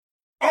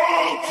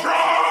Ultra!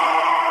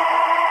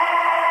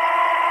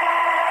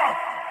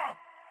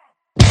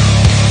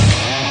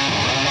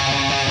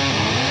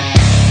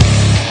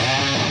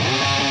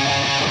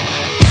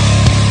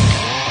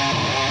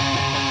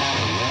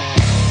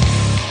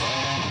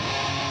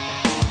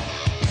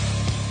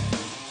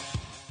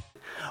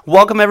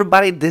 Welcome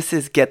everybody. This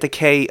is Get the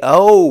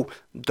KO,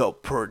 the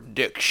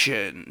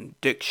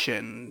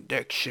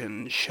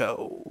diction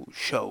show.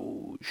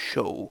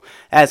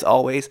 As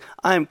always,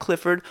 I'm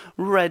Clifford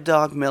Red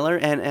Dog Miller,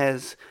 and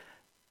as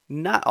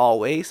not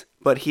always,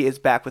 but he is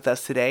back with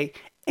us today,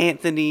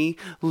 Anthony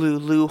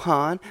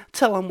Luluhan.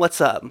 Tell him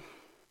what's up.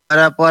 What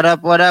up, what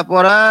up, what up,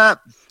 what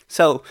up?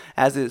 So,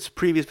 as it's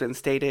previously been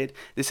stated,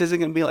 this isn't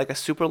going to be like a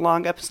super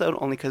long episode,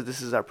 only because this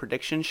is our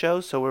prediction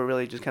show. So we're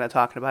really just kind of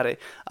talking about it.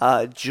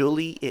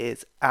 Julie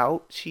is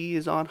out. She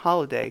is on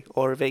holiday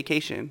or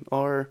vacation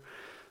or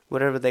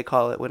whatever they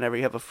call it whenever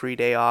you have a free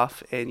day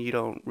off and you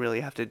don't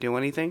really have to do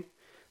anything.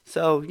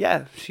 So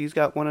yeah, she's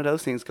got one of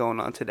those things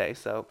going on today.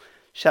 So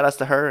shout outs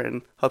to her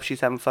and hope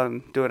she's having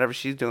fun doing whatever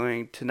she's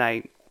doing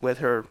tonight with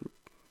her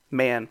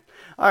man.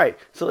 All right,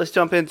 so let's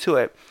jump into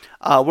it.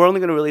 We're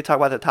only going to really talk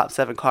about the top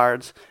 7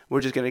 cards.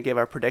 We're just going to give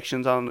our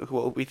predictions on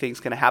what we think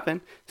is going to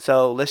happen.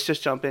 So let's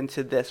just jump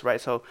into this,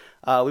 right? So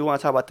we want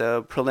to talk about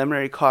the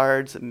preliminary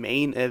cards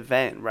main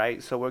event,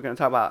 right? So we're going to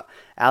talk about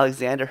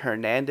Alexander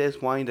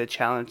Hernandez wanting to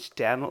challenge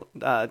Donald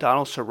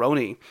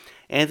Cerrone.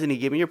 Anthony,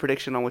 give me your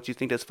prediction on what you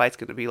think this fight's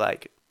going to be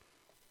like.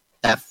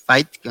 That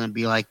fight's going to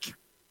be like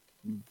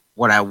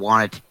what I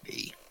want it to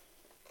be.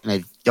 And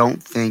I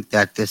don't think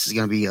that this is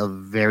going to be a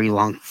very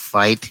long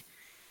fight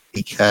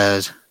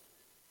because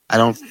I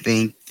don't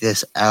think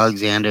this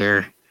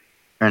Alexander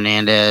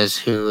Hernandez,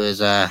 who's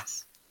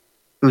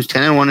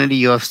 10-1 in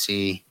the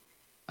UFC,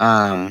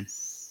 I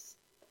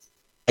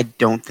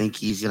don't think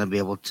he's going to be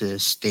able to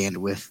stand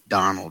with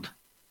Donald.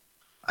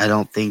 I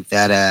don't think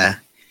that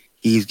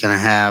he's going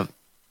to have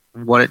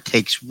what it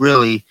takes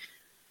really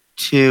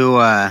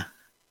to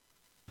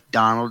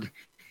Donald.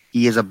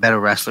 He is a better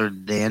wrestler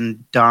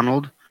than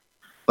Donald,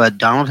 but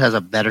Donald has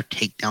a better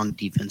takedown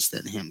defense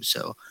than him.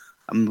 So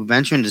I'm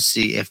venturing to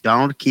see if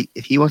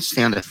if he wants to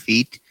stay on the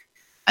feet,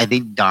 I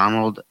think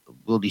Donald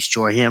will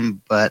destroy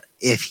him. But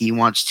if he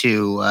wants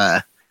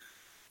to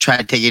try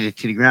to take it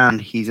to the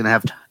ground, he's going to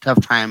have a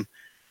tough time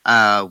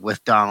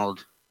with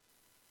Donald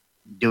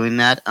doing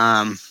that.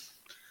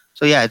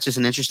 So yeah, it's just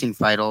an interesting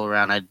fight all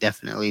around. I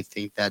definitely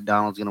think that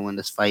Donald's going to win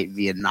this fight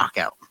via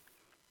knockout.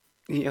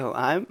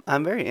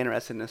 I'm very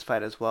interested in this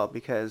fight as well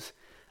because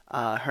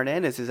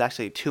Hernandez is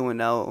actually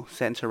 2-0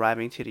 since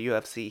arriving to the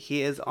UFC.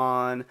 He is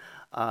on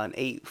an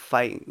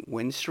 8-fight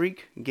win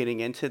streak getting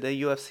into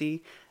the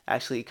UFC,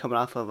 actually coming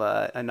off of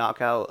a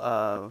knockout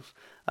of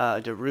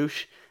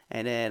Darush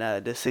and then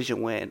a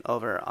decision win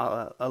over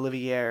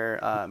Olivier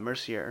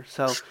Mercier.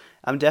 So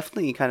I'm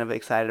definitely kind of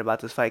excited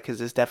about this fight because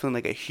there's definitely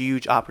like a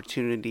huge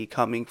opportunity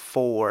coming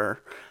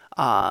for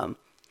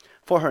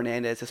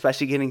Hernandez,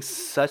 especially getting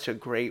such a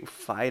great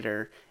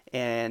fighter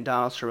and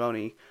Donald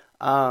Cerrone.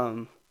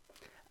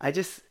 I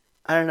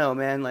don't know,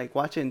 man. Like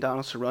watching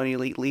Donald Cerrone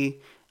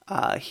lately,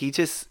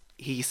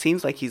 he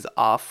seems like he's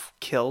off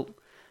kilt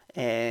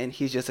and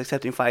he's just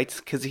accepting fights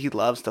because he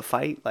loves to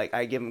fight. Like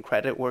I give him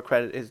credit where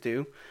credit is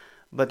due.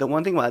 But the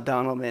one thing about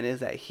Donald, man, is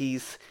that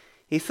he's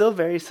still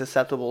very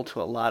susceptible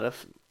to a lot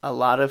of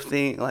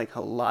things, like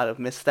a lot of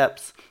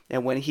missteps.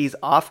 And when he's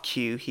off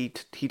cue, he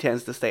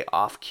tends to stay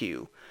off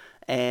cue.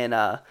 And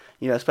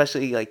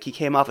especially like he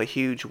came off a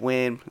huge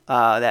win,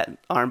 that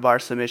armbar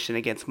submission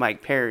against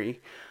Mike Perry,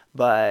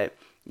 but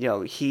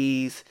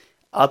he's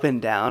up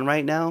and down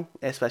right now,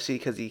 especially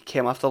because he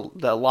came off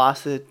the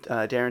loss to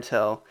Darren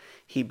Till.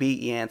 He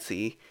beat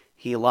Yancey,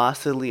 he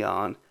lost to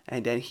Leon,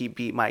 and then he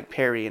beat Mike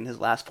Perry in his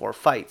last 4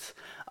 fights.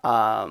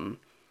 And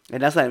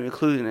that's not even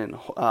including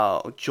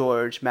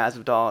George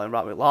Masvidal and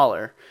Robbie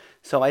Lawler.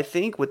 So I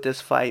think with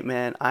this fight,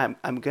 man,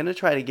 I'm gonna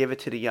try to give it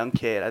to the young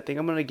kid. I think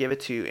I'm gonna give it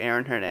to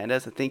Aaron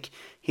Hernandez. I think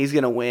he's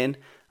gonna win,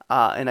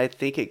 and I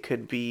think it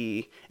could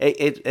be.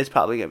 It's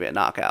probably gonna be a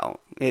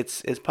knockout.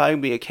 It's probably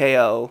gonna be a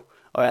KO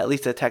or at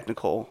least a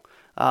technical.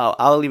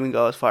 I'll even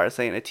go as far as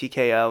saying a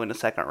TKO in the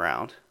second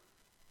round.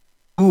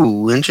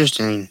 Ooh,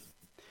 interesting.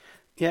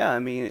 Yeah, I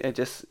mean,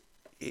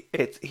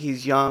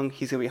 he's young,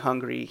 he's gonna be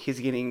hungry, he's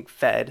getting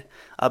fed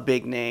a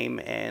big name,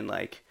 and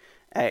like,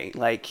 hey,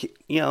 like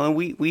and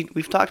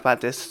we've talked about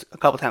this a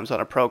couple times on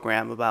our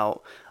program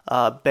about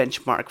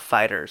benchmark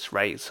fighters,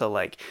 right? So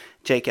like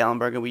Jake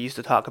Ellenberger, we used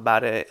to talk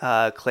about it,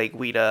 Clay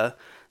Guida,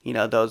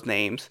 those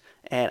names.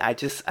 And I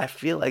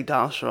feel like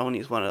Donald Cerrone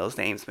is one of those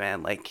names,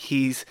 man. Like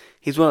he's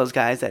one of those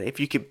guys that if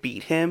you could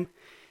beat him,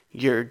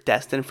 you're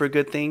destined for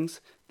good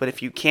things. But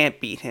if you can't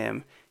beat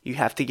him, you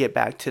have to get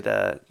to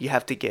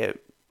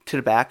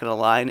the back of the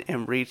line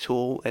and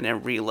retool and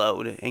then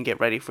reload and get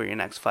ready for your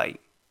next fight.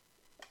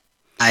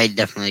 I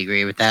definitely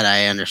agree with that.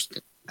 I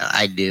understand.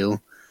 I do.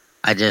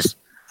 I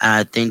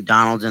think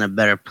Donald's in a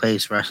better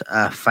place for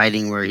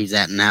fighting where he's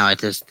at now. I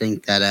just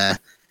think that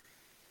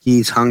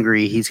he's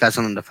hungry. He's got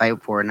something to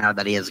fight for now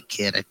that he has a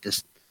kid.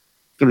 It's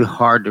gonna be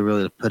hard to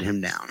really put him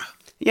down.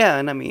 Yeah,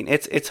 and I mean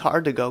it's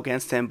hard to go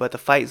against him, but the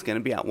fight is going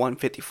to be at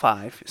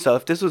 155. So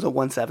if this was a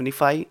 170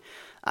 fight,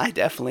 I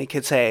definitely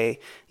could say,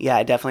 yeah,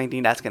 I definitely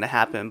think that's going to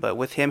happen. But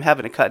with him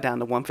having to cut down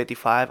to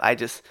 155,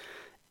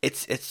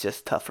 it's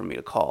just tough for me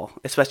to call,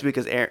 especially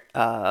because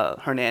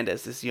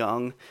Hernandez is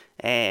young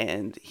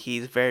and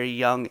he's very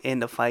young in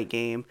the fight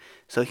game,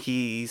 so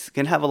he's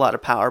gonna have a lot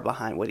of power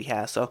behind what he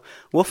has. So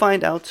we'll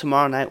find out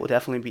tomorrow night. Will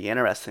definitely be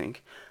interesting.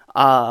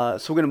 So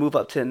we're gonna move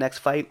up to the next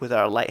fight with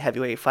our light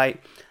heavyweight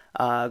fight.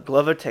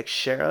 Glover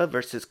Teixeira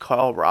versus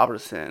Carl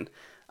Robertson.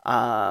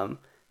 I'm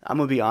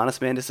gonna be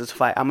honest, man. This is a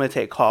fight. I'm gonna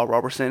take Carl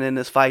Robertson in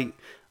this fight.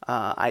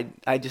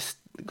 I just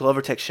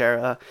Glover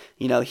Teixeira.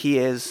 You know, he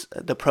is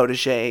the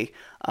protege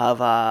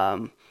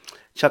of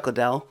Chuck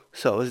Liddell,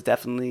 so it's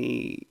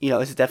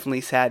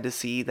definitely sad to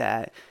see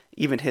that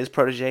even his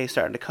protege is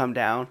starting to come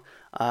down.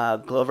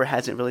 Glover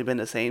hasn't really been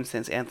the same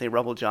since Anthony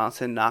Rumble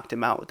Johnson knocked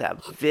him out with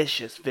that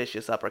vicious,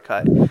 vicious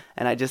uppercut,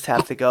 and I just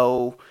have to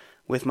go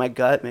with my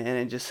gut, man,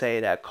 and just say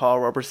that Carl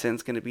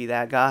Roberson's going to be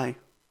that guy.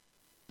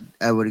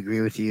 I would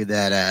agree with you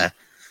that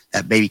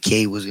that Baby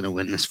K was going to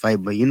win this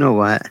fight, but you know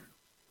what?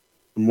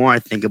 The more I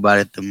think about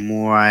it, the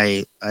more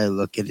I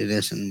look into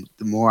this, and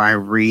the more I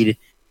read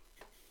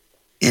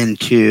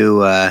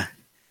into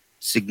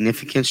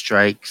significant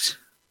strikes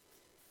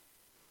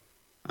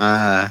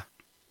uh,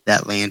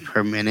 that land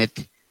per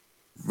minute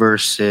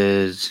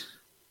versus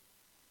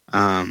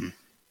um,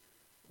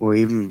 or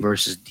even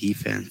versus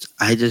defense.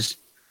 I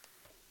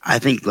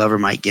think Glover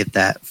might get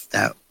that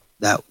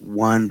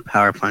one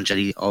power punch that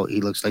he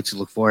looks like to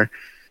look for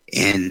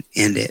and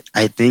end it.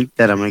 I think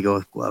that I'm gonna go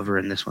with Glover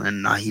in this one,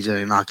 and he's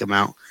gonna knock him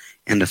out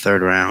in the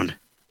third round.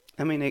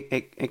 I mean,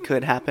 it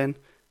could happen.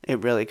 It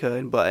really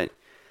could, but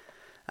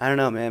I don't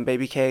know, man.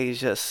 Baby K is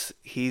just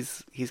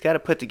he's got to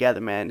put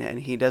together, man, and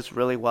he does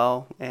really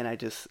well. And I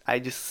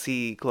just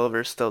see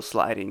Glover still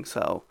sliding.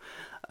 So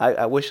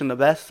I wish him the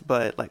best,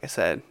 but like I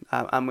said,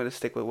 I'm gonna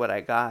stick with what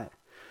I got.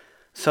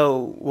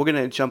 So we're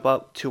gonna jump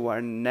up to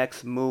our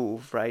next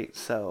move, right?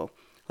 So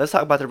let's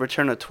talk about the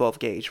return of 12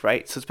 Gauge,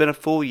 right? So it's been a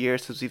full year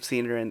since we've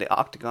seen her in the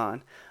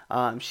octagon.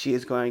 She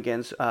is going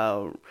against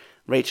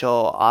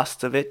Rachel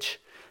Ostovich.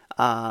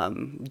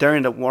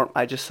 During the warm,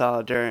 I just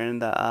saw during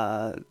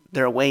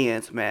their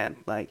weigh-ins, man.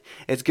 Like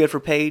it's good for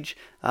Paige.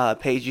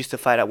 Paige used to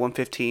fight at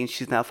 115.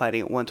 She's now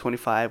fighting at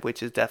 125,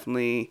 which is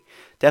definitely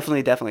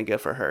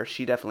good for her.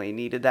 She definitely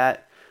needed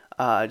that.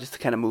 Just to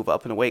kind of move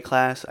up in the weight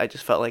class. I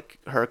just felt like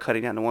her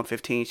cutting down to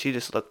 115, she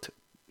just looked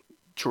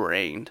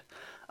drained.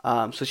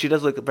 So she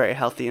does look very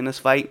healthy in this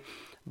fight,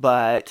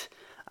 but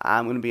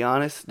I'm gonna be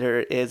honest.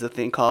 There is a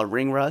thing called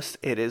ring rust.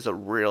 It is a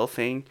real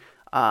thing.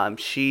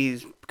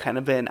 She's kind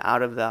of been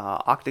out of the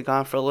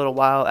octagon for a little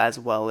while, as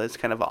well as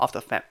kind of off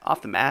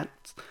the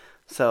mats.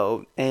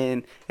 So,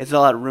 and it's a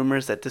lot of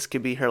rumors that this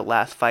could be her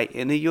last fight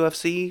in the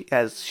UFC,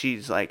 as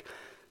she's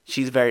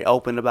very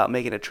open about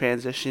making a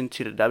transition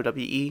to the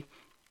WWE.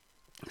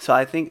 So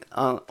I think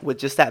with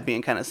just that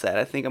being kind of said,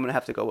 I think I'm gonna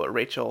have to go with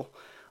Rachel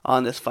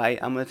on this fight.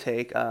 I'm gonna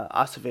take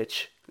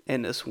Ostovich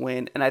in this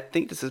win, and I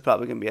think this is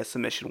probably gonna be a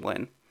submission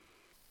win.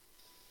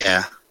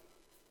 Yeah,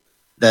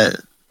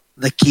 the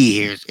the key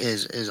here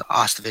is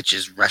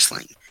Ostovich's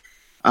wrestling.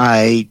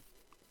 I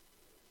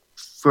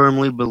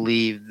firmly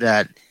believe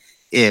that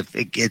if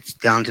it gets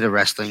down to the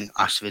wrestling,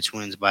 Ostovich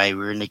wins by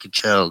rear naked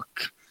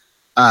choke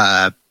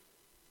uh,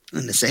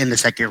 in the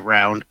second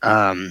round.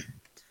 But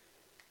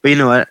you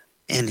know what?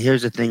 And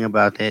here's the thing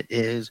about it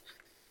is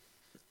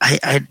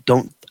I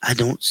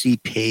don't see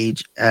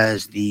Paige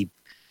as the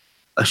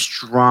a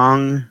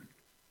strong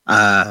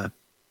uh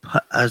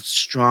a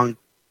strong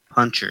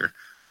puncher.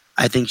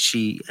 I think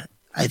she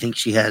I think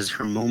she has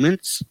her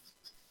moments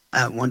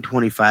at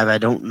 125. I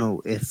don't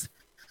know if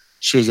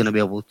she's going to be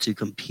able to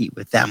compete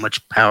with that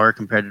much power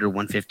compared to the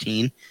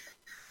 115.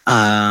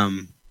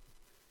 Um,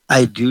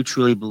 I do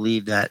truly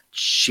believe that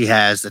she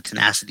has the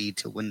tenacity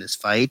to win this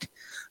fight,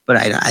 but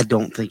I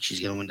don't think she's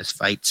going to win this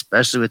fight,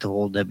 especially with the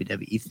whole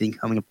WWE thing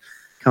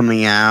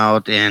coming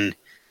out, and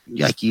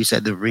like you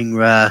said, the ring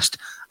rust.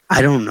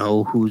 I don't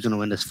know who's going to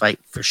win this fight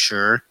for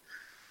sure.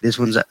 This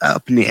one's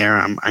up in the air.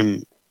 I'm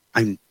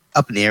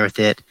up in the air with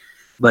it,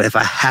 but if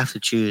I have to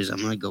choose, I'm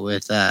going to go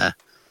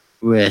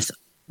with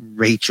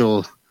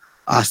Rachel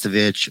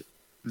Ostovich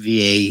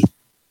via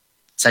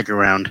second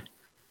round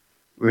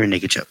rear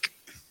naked choke.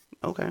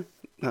 Okay,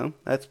 no,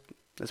 that's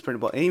pretty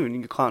bold. Even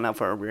you calling out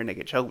for a rear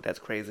naked choke, that's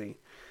crazy.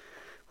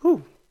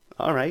 Whew.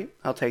 All right,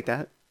 I'll take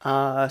that.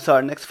 So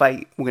our next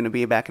fight, we're gonna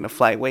be back in the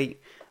flyweight.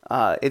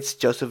 It's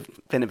Joseph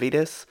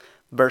Benavides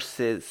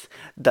versus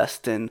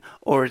Dustin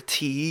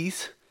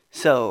Ortiz.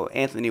 So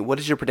Anthony, what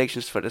is your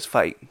predictions for this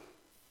fight?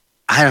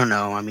 I don't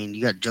know. I mean,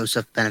 you got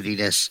Joseph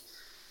Benavides,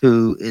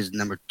 who is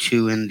number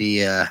two in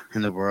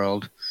the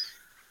world,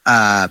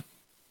 uh,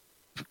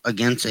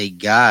 against a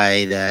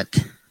guy that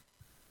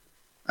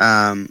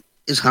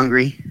is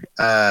hungry.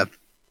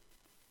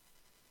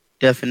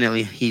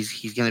 Definitely,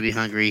 he's going to be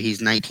hungry.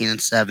 He's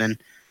 19-7,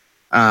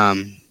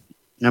 um,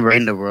 number eight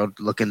in the world,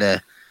 looking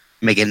to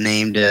make a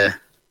name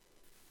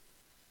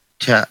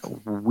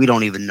we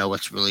don't even know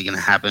what's really going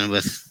to happen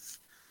with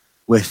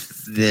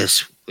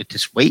this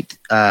weight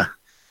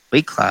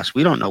class.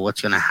 We don't know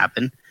what's going to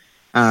happen.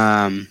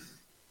 Um,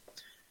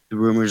 the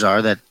rumors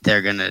are that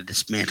they're going to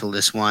dismantle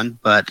this one,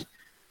 but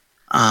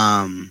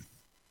um,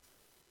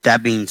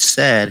 that being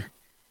said,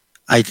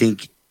 I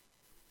think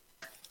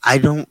I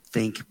don't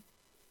think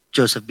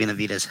Joseph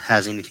Benavidez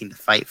has anything to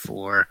fight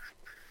for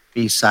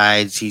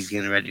besides he's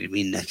getting ready to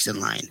be next in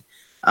line.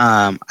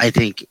 I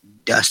think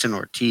Dustin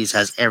Ortiz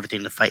has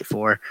everything to fight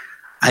for.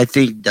 I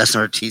think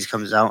Dustin Ortiz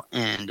comes out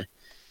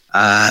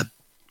uh,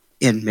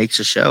 and makes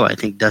a show. I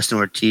think Dustin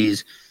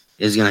Ortiz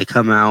is going to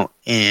come out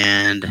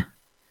and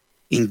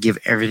give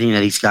everything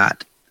that he's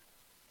got.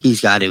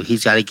 He's got to.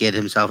 He's got to get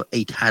himself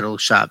a title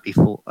shot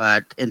before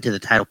into the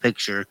title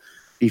picture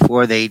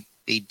before they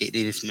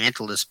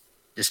dismantle this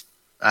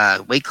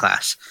weight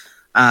class.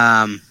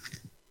 Um,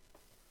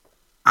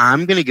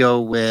 I'm gonna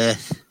go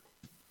with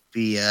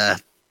the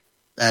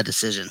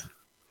decision.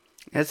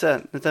 That's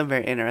a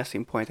very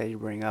interesting point that you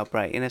bring up,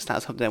 right? And it's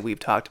not something that we've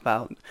talked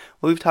about.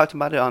 Well, we've talked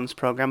about it on this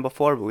program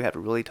before, but we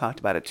haven't really talked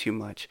about it too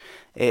much.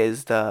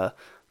 Is the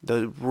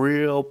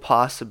real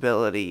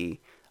possibility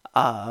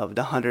of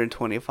the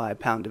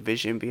 125-pound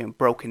division being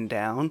broken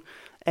down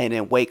and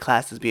then weight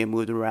classes being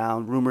moved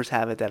around. Rumors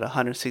have it that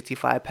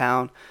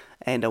 165-pound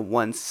and a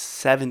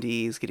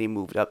 170 is getting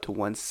moved up to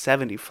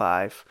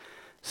 175,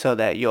 so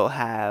that you'll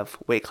have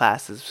weight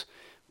classes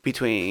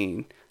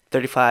between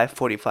 35,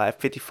 45,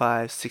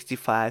 55,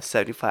 65,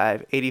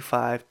 75,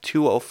 85,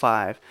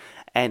 205,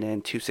 and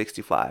then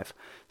 265.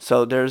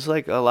 So there's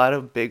like a lot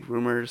of big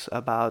rumors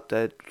about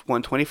the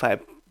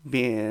 125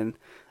 being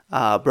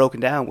broken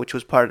down, which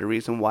was part of the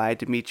reason why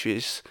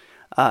Demetrius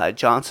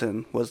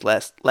Johnson was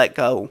let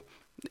go,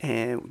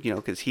 and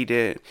because he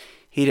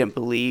didn't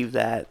believe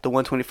that the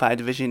 125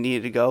 division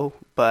needed to go,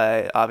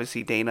 but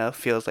obviously Dana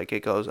feels like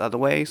it goes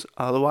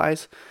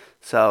otherwise.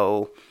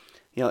 So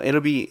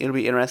it'll be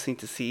interesting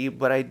to see,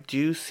 but I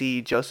do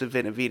see Joseph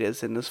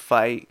Benavidez in this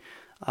fight,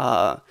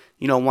 wanting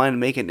to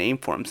make a name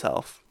for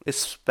himself,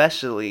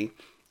 especially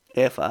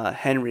if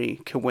Henry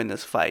can win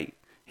this fight,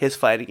 his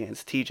fight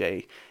against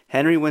TJ.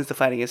 Henry wins the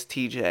fight against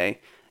TJ.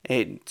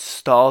 It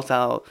stalls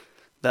out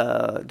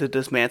the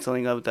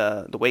dismantling of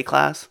the weight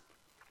class,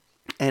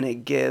 and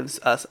it gives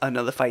us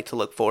another fight to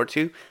look forward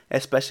to,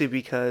 especially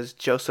because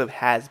Joseph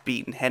has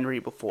beaten Henry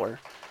before.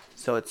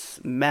 So it's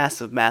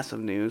massive,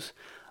 massive news.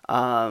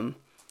 Um,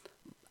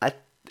 I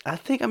I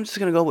think I'm just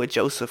gonna go with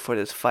Joseph for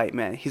this fight,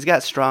 man. He's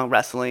got strong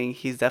wrestling.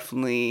 He's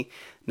definitely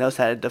knows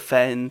how to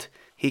defend.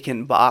 He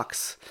can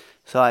box.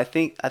 So I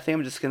think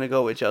I'm just gonna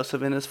go with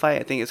Joseph in this fight.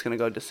 I think it's gonna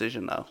go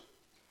decision though.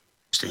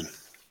 Interesting.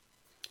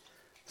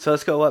 So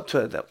let's go up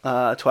to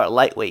our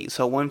lightweight.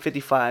 So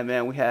 155,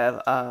 man. We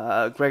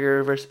have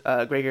Gregor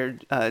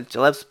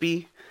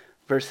Gillespie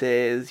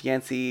versus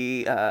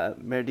Yancy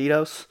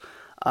Merdidos.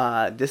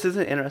 This is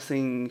an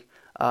interesting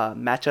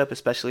matchup,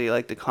 especially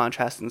like the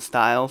contrast in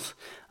styles.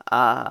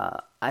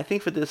 I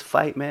think for this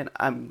fight, man,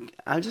 I'm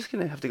just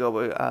gonna have to go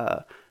with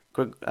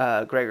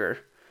Gregor.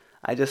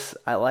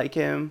 I like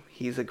him.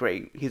 He's a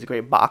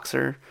great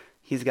boxer.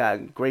 He's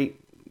got great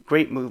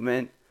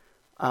movement.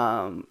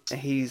 And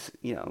he is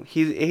going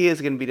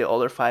to be the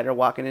older fighter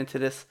walking into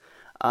this,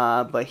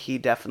 but he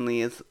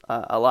definitely is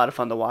a lot of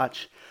fun to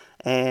watch.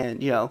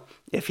 And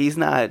if he's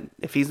not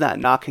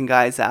knocking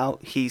guys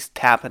out, he's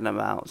tapping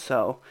them out.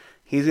 So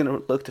he's going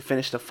to look to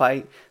finish the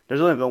fight. There's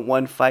only been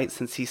one fight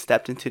since he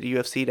stepped into the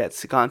UFC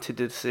that's gone to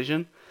the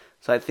decision.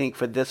 So I think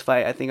for this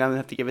fight, I think I'm gonna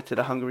have to give it to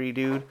the hungry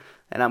dude,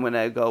 and I'm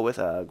gonna go with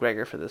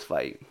Gregor for this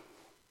fight.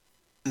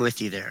 With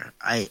you there.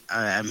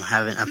 I'm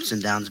having ups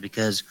and downs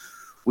because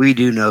we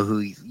do know who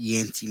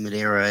Yancy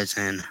Madera is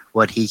and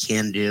what he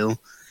can do.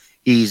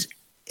 He's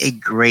a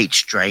great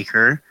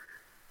striker.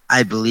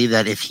 I believe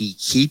that if he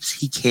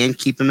can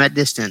keep him at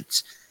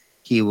distance,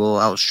 he will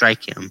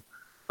outstrike him.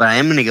 But I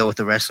am going to go with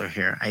the wrestler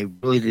here. I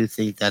really do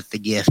think that the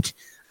gift,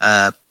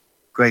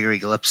 Gregory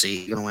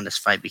Gillespie, is going to win this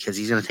fight because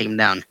he's going to take him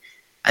down.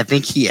 I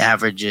think he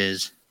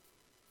averages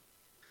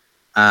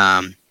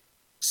 7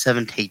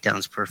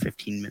 takedowns per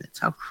 15 minutes.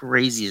 How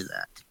crazy is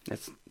that?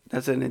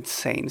 That's an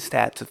insane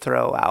stat to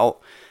throw out,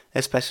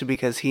 especially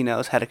because he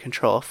knows how to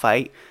control a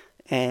fight,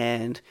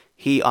 and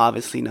he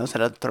obviously knows how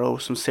to throw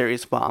some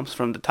serious bombs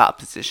from the top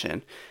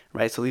position,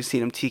 right? So we've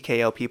seen him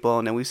TKO people,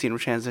 and then we've seen him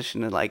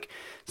transition to like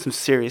some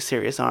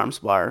serious arm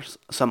bars.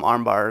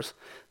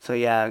 So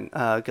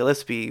yeah,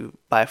 Gillespie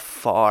by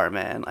far,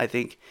 man. I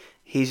think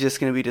he's just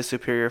gonna be the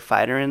superior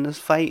fighter in this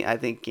fight. I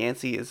think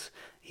Yancey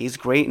he's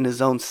great in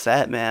his own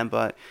set, man,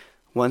 but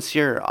once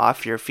you're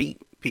off your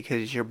feet,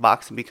 because your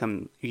boxing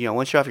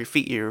once you're off your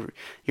feet, your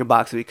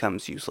boxing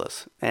becomes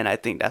useless, and I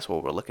think that's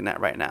what we're looking at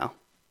right now.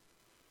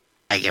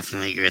 I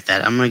definitely agree with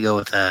that. I'm going to go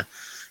with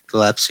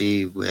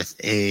Gillespie with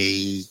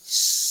a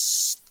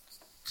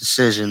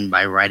decision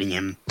by riding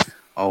him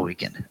all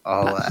weekend,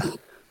 all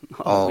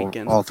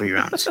 3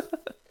 rounds.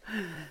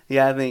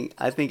 Yeah,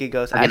 I think it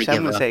goes. Actually,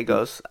 I'm gonna say it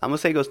goes. I'm gonna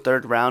say it goes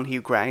third round. He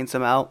grinds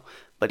him out,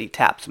 but he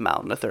taps him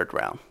out in the third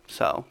round.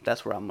 So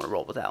that's where I'm gonna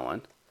roll with that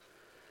one.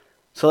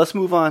 So let's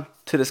move on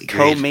to this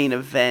Agreed. co-main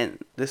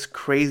event, this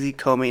crazy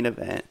co-main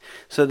event.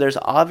 So there's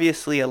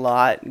obviously a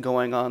lot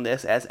going on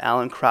this as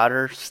Alan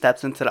Crowder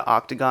steps into the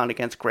octagon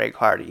against Greg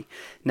Hardy.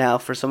 Now,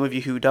 for some of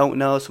you who don't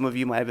know, some of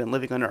you might have been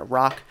living under a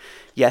rock.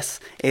 Yes,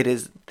 it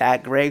is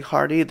that Greg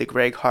Hardy, the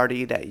Greg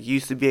Hardy that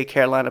used to be a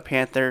Carolina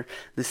Panther,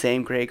 the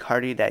same Greg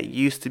Hardy that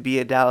used to be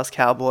a Dallas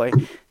Cowboy,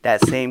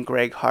 that same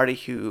Greg Hardy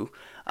who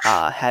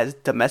has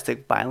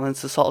domestic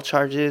violence assault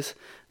charges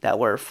that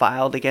were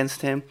filed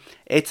against him.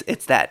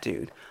 It's that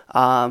dude.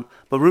 But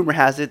rumor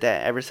has it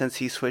that ever since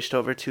he switched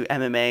over to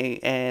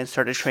MMA and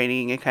started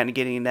training and kind of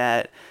getting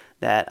that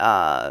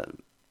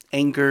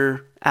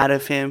anger out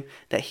of him,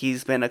 that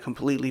he's been a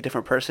completely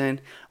different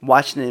person.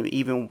 Watching him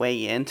even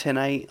weigh in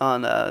tonight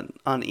on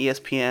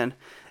ESPN,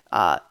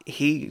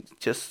 he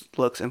just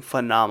looks in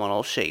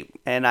phenomenal shape.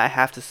 And I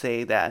have to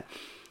say that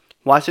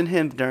watching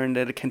him during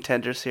the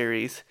Contender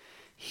Series,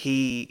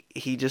 he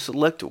just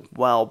looked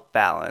well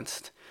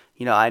balanced.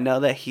 I know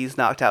that he's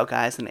knocked out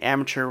guys in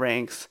amateur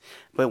ranks,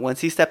 but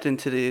once he stepped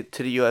into the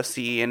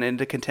UFC and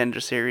into Contender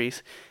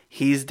Series,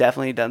 he's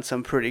definitely done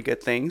some pretty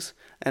good things,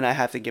 and I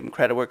have to give him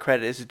credit where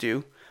credit is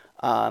due.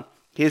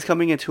 He's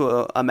coming into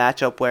a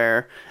matchup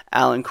where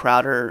Alan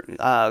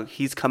Crowder,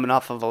 he's coming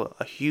off of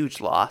a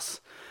huge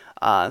loss,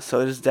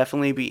 so it'll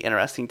definitely be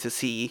interesting to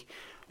see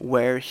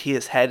where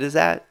his head is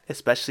at,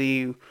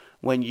 especially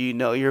when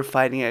you're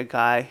fighting a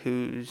guy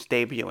who's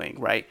debuting,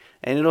 right?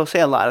 And it'll say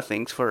a lot of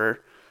things for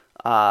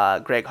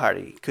Greg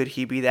Hardy. Could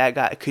he be that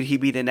guy? Could he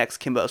be the next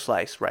Kimbo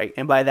Slice, right?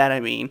 And by that I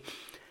mean,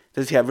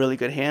 does he have really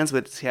good hands,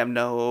 but does he have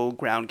no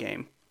ground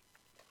game?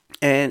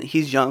 And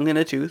he's young in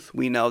the tooth.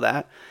 We know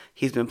that.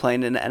 He's been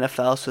playing in the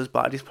NFL, so his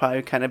body's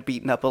probably kind of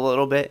beaten up a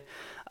little bit.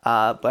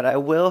 But I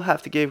will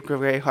have to give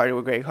Greg Hardy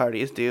what Greg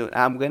Hardy is due.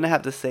 I'm going to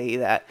have to say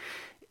that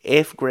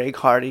if Greg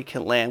Hardy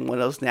can land one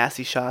of those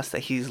nasty shots that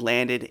he's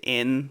landed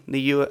in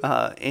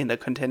the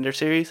Contender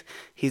Series,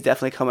 he's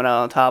definitely coming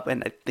out on top,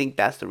 and I think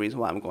that's the reason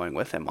why I'm going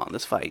with him on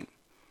this fight.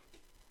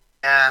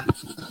 I'm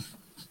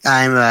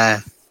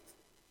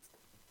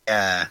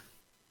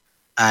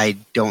I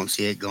don't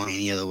see it going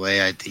any other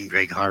way. I think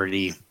Greg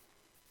Hardy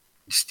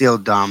still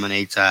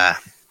dominates.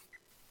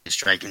 His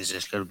striking is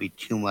just going to be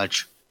too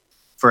much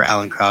for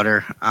Alan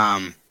Crowder.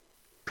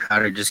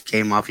 Crowder just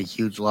came off a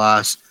huge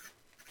loss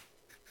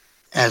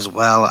as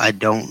well. I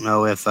don't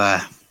know if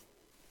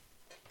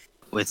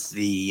with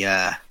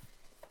the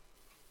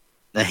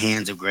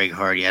hands of Greg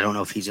Hardy, I don't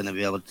know if he's going to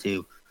be able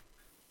to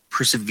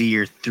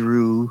persevere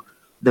through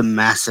the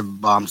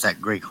massive bombs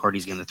that Greg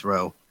Hardy's going to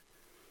throw.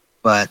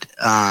 But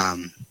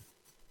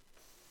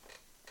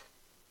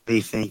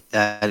they think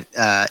that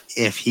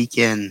if he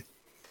can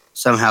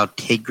somehow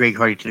take Greg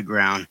Hardy to the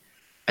ground,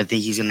 I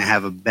think he's going to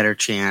have a better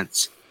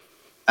chance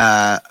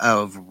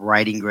of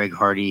riding Greg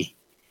Hardy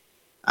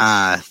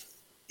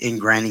and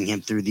grinding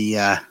him through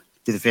the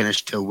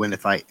finish to win the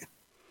fight.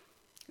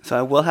 So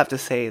I will have to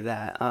say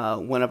that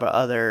one of our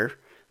other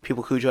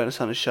people who join us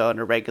on the show on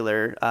a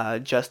regular,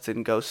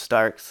 Justin Ghost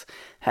Starks,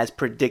 has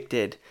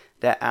predicted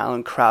that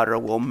Alan Crowder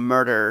will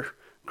murder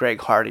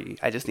Greg Hardy.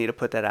 I just need to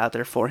put that out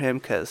there for him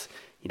because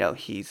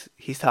he's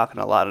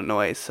talking a lot of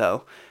noise.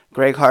 So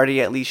Greg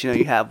Hardy, at least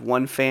you have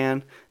one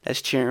fan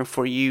that's cheering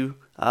for you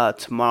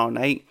tomorrow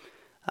night.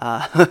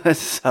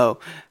 So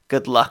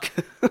good luck.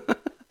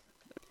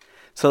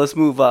 So let's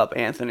move up,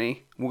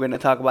 Anthony. We're going to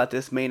talk about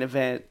this main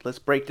event. Let's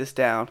break this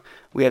down.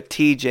 We have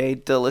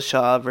TJ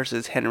Dillashaw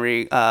versus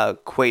Henry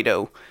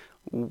Cueto.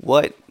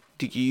 What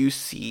do you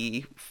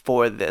see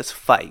for this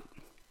fight?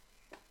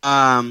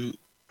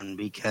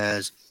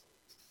 Because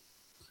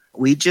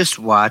we just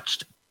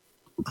watched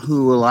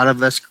who a lot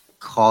of us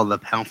call the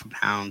pound for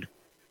pound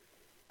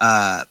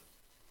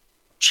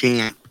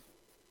champ,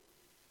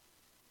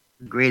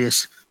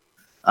 greatest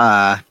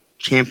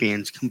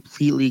champions,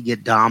 completely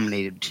get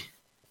dominated.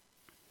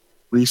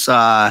 We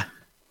saw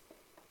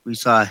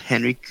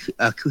Henry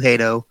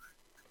Cueto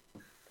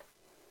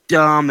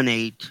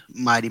dominate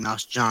Mighty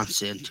Mouse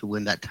Johnson to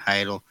win that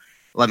title.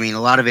 Well, I mean,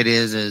 a lot of it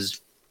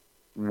is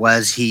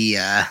was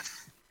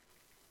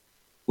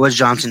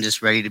Johnson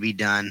just ready to be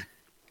done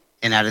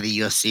and out of the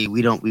UFC?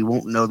 We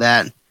won't know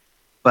that,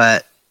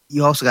 but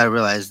you also got to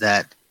realize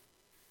that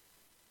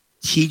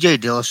TJ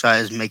Dillashaw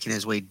is making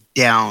his way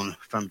down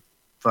from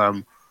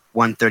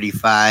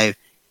 135,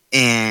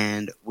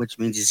 and which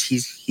means is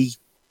he's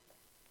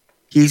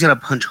going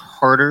to punch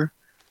harder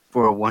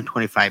for a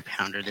 125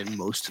 pounder than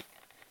most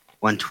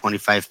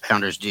 125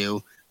 pounders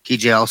do.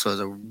 TJ also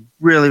is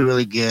really,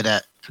 really good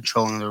at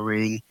controlling the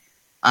ring.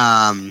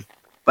 But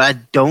I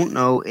don't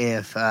know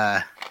if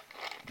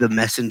the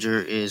messenger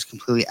is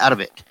completely out of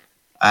it.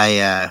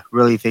 I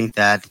really think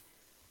that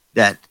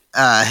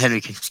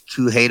Henry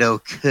Cueto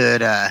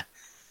could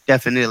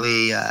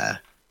definitely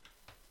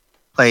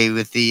play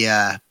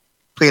the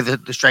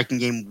striking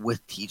game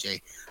with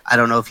TJ. I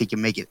don't know if he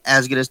can make it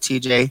as good as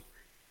TJ,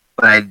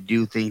 but I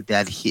do think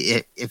that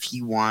if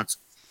he wants,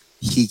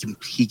 he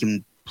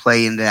can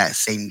play in that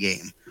same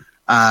game.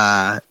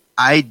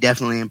 I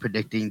definitely am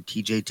predicting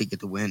TJ to get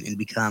the win and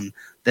become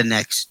the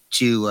next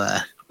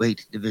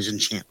weight division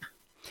champ.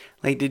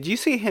 Like, did you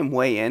see him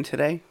weigh in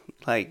today?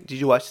 Like, did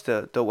you watch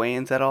the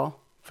weigh-ins at all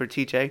for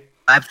TJ?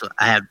 Absolutely,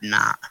 I have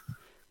not.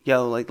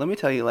 Yo, like, let me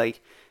tell you,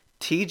 like,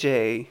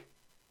 TJ,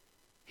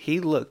 he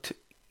looked.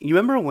 You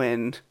remember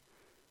when?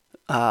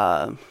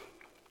 Uh,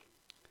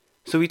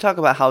 so we talk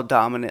about how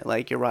dominant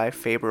like Uriah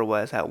Faber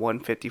was at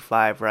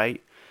 155,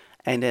 right?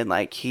 And then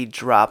like he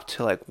dropped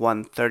to like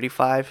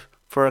 135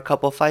 for a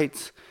couple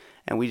fights,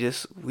 and we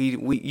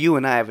you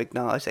and I have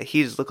acknowledged that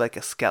he just looked like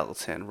a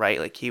skeleton, right?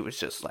 Like he was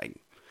just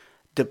like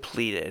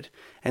depleted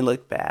and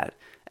looked bad.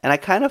 And I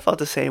kind of felt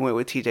the same way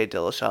with TJ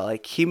Dillashaw.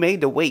 Like he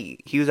made the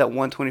weight. He was at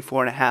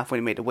 124 and a half when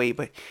he made the weight,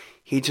 but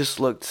he just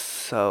looked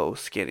so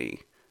skinny.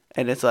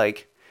 And it's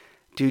like,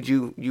 dude,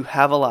 you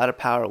have a lot of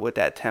power with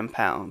that 10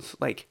 pounds.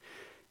 Like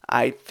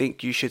I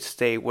think you should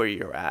stay where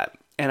you're at.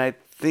 And I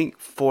think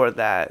for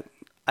that,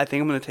 I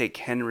think I'm going to take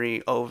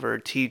Henry over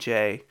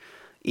TJ,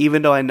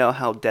 even though I know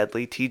how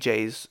deadly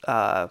TJ's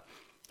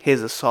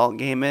his assault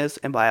game is.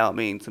 And by all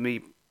means, let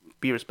me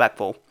be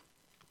respectful.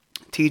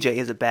 TJ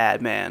is a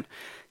bad man.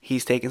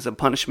 He's taking some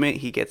punishment.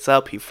 He gets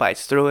up. He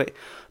fights through it.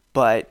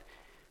 But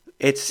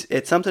it's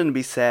something to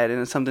be said, and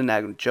it's something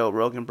that Joe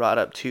Rogan brought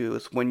up too.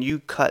 Is when you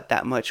cut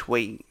that much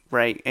weight,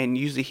 right? And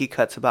usually he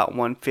cuts about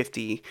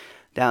 150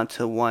 down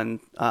to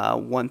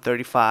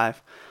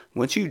 135.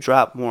 Once you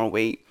drop more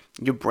weight,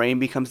 your brain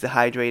becomes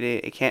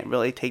dehydrated. It can't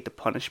really take the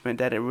punishment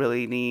that it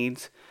really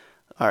needs,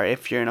 or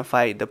if you're in a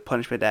fight, the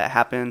punishment that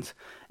happens,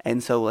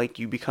 and so like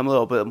you become a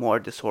little bit more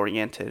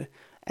disoriented.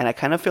 And I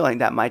kind of feel like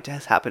that might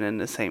just happen in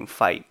the same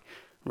fight,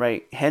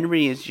 right?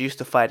 Henry is used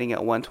to fighting at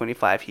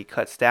 125. He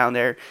cuts down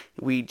there.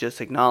 We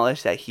just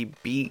acknowledged that he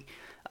beat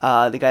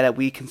the guy that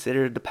we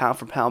considered the pound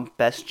for pound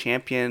best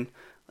champion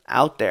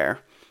out there,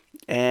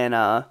 and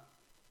I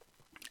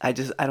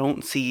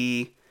don't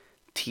see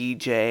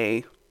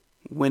TJ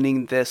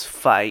winning this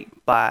fight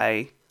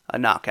by a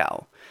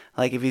knockout.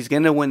 Like if he's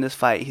gonna win this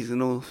fight, he's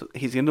gonna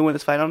win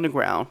this fight on the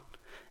ground,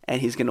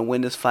 and he's gonna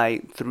win this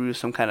fight through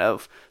some kind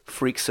of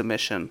freak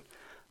submission.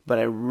 But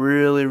I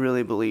really,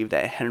 really believe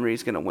that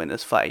Henry's gonna win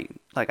this fight.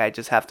 Like I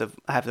have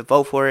to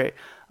vote for it.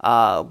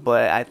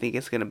 But I think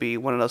it's gonna be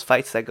one of those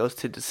fights that goes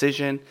to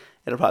decision.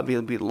 It'll probably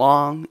be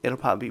long. It'll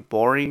probably be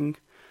boring.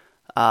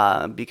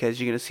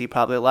 Because you're gonna see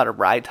probably a lot of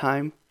ride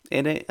time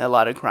in it, a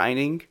lot of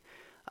grinding.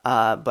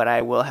 But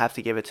I will have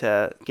to give it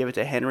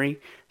to Henry.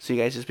 So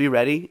you guys just be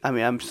ready. I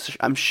mean,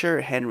 I'm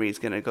sure Henry's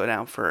gonna go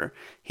down for.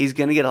 He's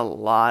gonna get a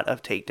lot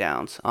of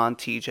takedowns on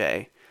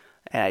TJ,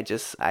 and I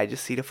just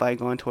see the fight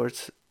going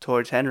towards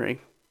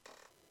Henry.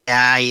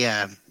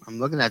 Yeah, I'm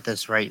looking at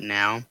this right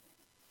now.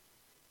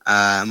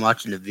 I'm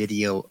watching the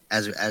video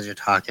as you're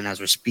talking, as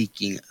we're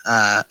speaking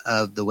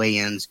of the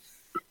weigh-ins.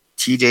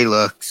 TJ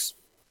looks,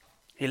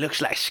 He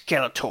looks like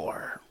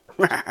Skeletor.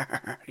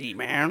 He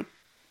man.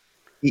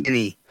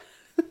 he,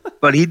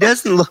 but he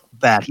doesn't look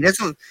bad. He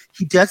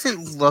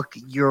doesn't look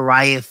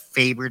Uriah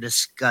Faber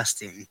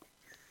disgusting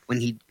when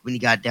he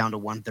got down to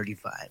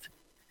 135.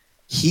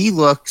 He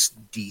looks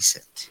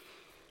decent.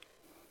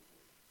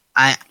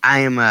 I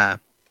am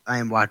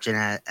watching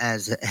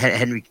as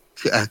Henry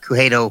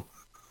Cejudo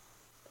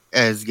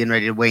is getting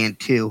ready to weigh in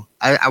too.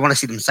 I want to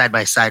see them side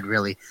by side,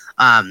 really.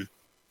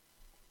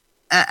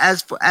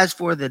 As for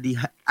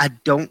I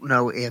don't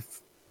know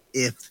if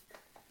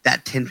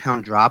that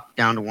 10-pound drop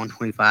down to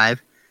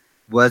 125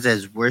 was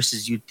as worse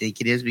as you think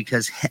it is,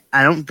 because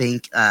I don't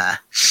think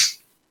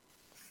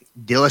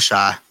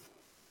Dillashaw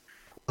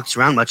walks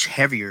around much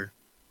heavier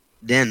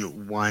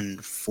than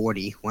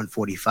 140,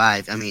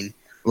 145. I mean,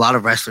 a lot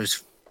of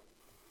wrestlers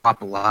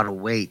drop a lot of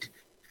weight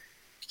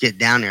to get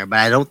down there, but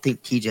I don't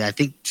think TJ. I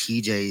think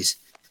TJ's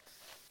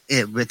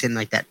within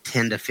like that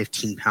 10 to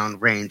 15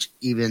 pound range,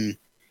 even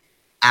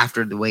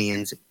after the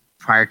weigh-ins,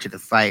 prior to the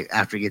fight,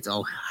 after he gets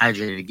all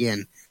hydrated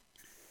again.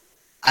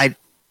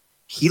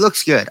 He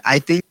looks good. I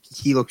think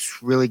he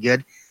looks really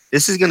good.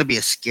 This is going to be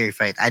a scary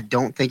fight. I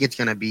don't think it's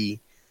going to be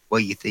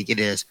what you think it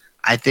is.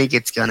 I think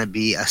it's going to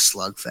be a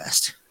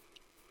slugfest.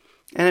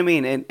 And I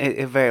mean,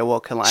 it very well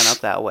can line up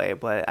that way,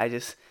 but I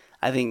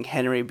think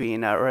Henry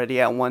being already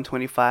at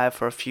 125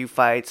 for a few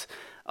fights,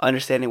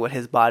 understanding what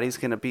his body's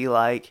going to be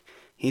like,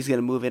 he's going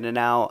to move in and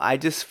out. I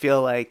just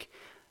feel like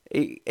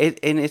and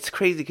it's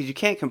crazy because you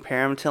can't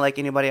compare him to like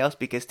anybody else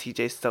because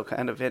TJ's still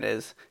kind of in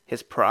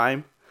his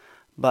prime.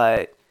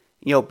 But,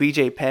 you know,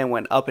 BJ Penn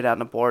went up and down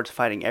the boards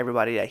fighting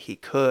everybody that he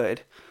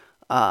could.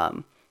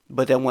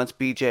 But then once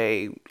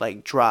BJ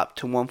like dropped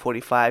to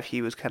 145,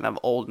 he was kind of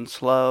old and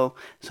slow.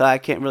 So I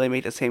can't really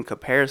make the same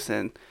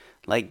comparison.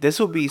 Like this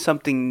will be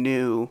something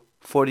new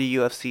for the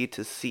UFC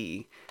to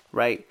see,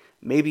 right?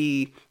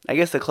 Maybe I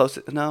guess the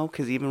closest no,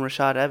 because even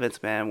Rashad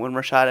Evans, man, when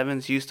Rashad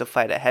Evans used to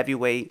fight at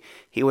heavyweight,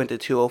 he went to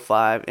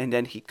 205 and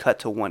then he cut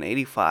to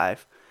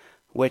 185,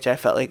 which I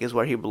felt like is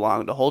where he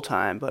belonged the whole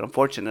time. But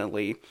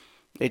unfortunately,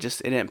 it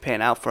didn't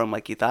pan out for him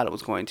like he thought it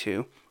was going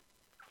to.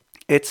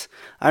 I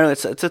don't know,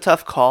 it's a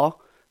tough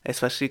call,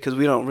 especially because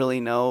we don't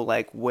really know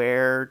like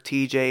where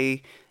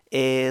TJ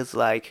is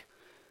like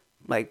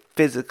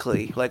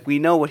physically. Like we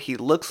know what he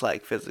looks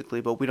like physically,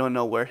 but we don't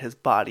know where his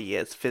body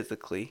is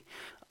physically.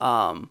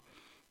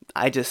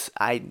 I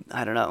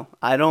don't know.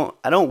 I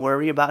don't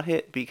worry about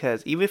it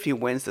because even if he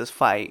wins this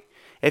fight,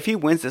 if he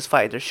wins this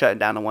fight, they're shutting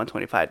down the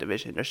 125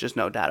 division. There's just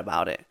no doubt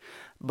about it.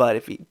 But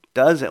if he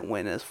doesn't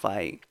win this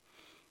fight,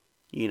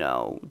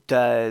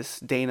 does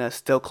Dana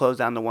still close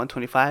down the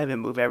 125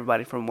 and move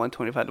everybody from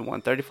 125 to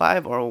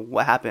 135, or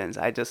what happens?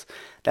 That's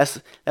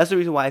the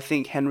reason why I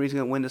think Henry's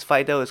gonna win this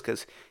fight though, is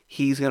because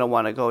he's gonna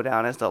want to go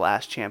down as the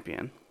last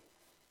champion.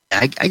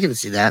 I can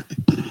see that.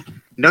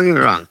 Don't get me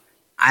wrong.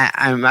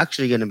 I'm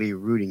actually going to be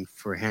rooting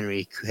for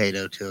Henry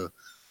Cejudo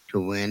to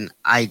win.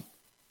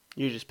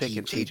 You're just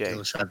picking TJ.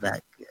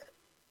 That.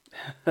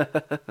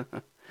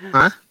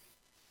 Huh?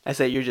 I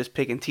said you're just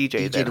picking TJ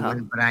TJ then, to huh?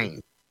 win, but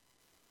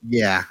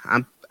yeah,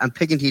 I'm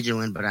picking TJ to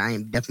win, but I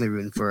am definitely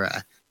rooting for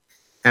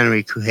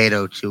Henry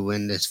Cejudo to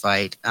win this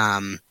fight.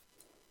 I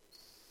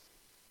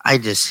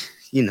just,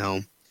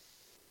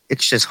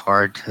 it's just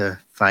hard to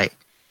fight.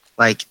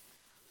 Like,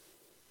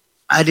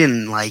 I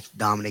didn't like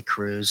Dominic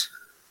Cruz.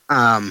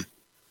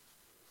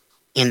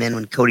 And then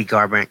when Cody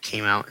Garbrandt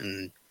came out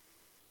and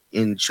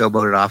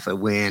showboated off a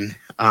win,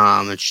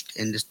 and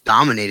just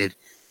dominated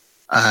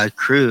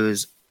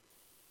Cruz,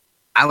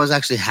 I was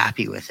actually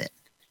happy with it.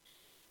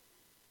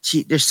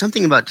 There's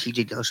something about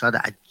TJ Dillashaw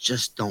that I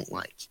just don't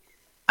like.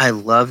 I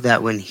love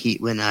that when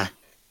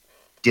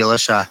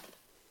Dillashaw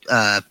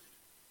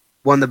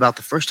won the belt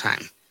the first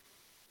time.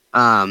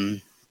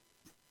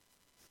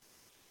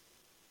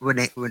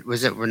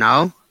 Was it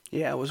Renault?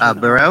 Yeah, it was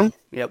Burrow?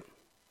 Yep.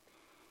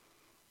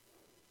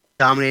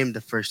 Dominated him the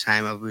first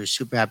time. I was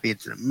super happy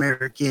it's an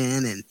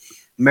American, and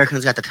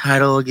Americans got the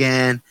title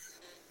again.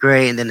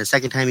 Great. And then the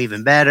second time,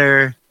 even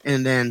better.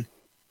 And then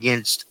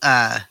against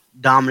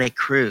Dominic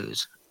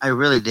Cruz. I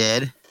really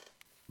did.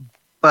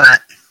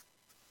 But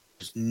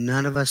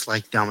none of us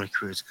like Dominic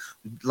Cruz.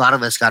 A lot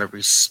of us got a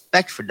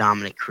respect for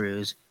Dominic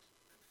Cruz,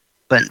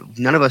 but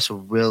none of us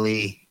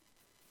really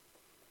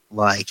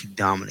like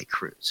Dominic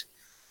Cruz.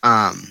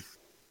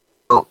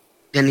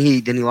 Then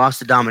he lost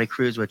to Dominic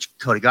Cruz, which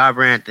Cody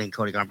Garbrandt. Then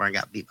Cody Garbrandt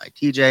got beat by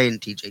TJ,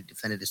 and TJ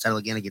defended his title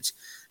again against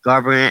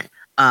Garbrandt.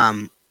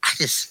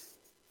 It's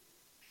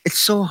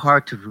so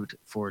hard to root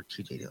for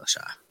TJ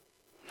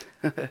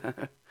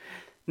Dillashaw.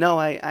 No,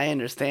 I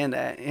understand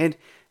that. And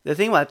the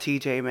thing about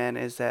TJ, man,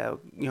 is that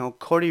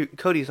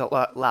Cody's a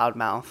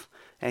loudmouth,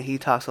 and he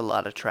talks a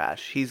lot of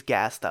trash. He's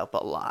gassed up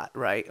a lot,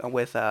 right?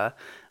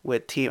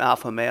 With Team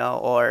Alpha Male,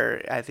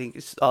 or I think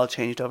it's all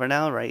changed over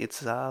now, right?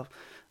 It's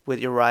with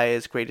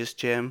Uriah's Greatest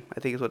Gym, I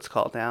think is what it's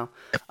called now.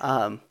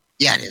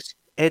 Yeah, it is.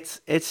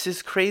 It's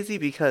just crazy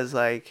because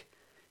like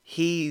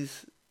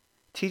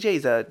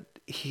TJ's a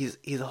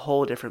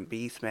whole different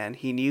beast, man.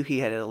 He knew he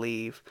had to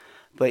leave,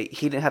 but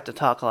he didn't have to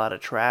talk a lot of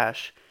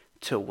trash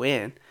to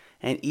win.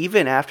 And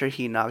even after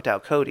he knocked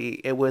out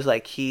Cody, it was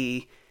like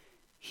he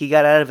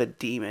got out of a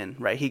demon,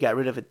 right? He got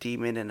rid of a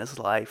demon in his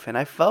life, and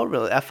I felt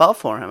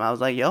for him. I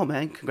was like, yo,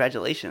 man,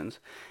 congratulations.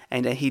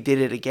 And then he did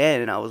it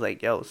again, and I was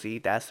like, yo, see,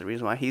 that's the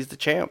reason why he's the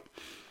champ.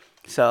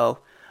 So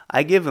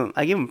I give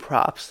him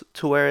props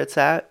to where it's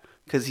at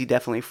because he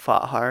definitely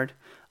fought hard.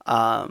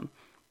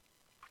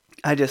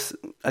 Against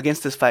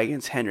this fight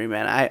against Henry,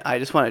 man, I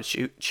just want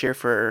to cheer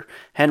for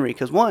Henry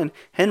because one,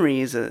 Henry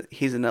he's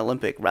an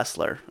Olympic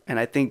wrestler, and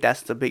I think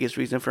that's the biggest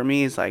reason for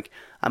me is like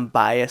I'm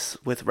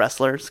biased with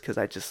wrestlers because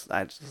I just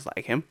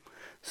like him,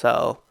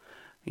 so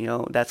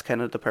that's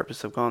kind of the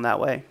purpose of going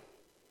that way.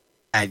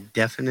 I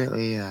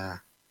definitely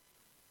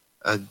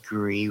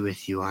agree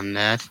with you on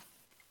that.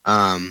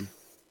 Um,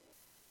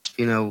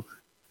 you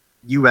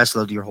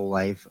wrestled your whole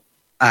life.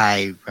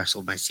 I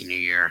wrestled my senior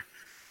year,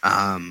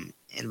 and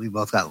we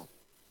both got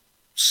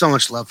so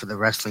much love for the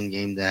wrestling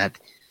game that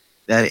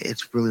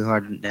it's really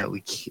hard that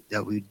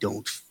we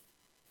don't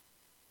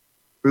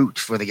root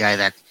for the guy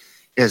that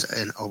is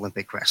an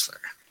Olympic wrestler.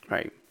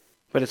 Right.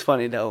 But it's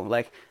funny though,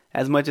 like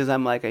as much as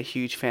I'm like a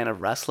huge fan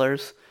of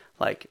wrestlers,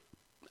 like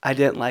I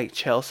didn't like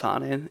Chael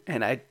Sonnen,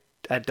 and I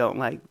don't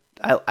like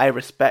I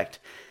respect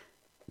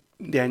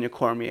Daniel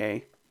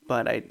Cormier,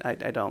 but I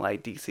don't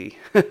like DC.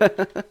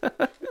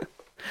 I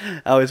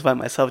always find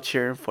myself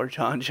cheering for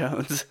John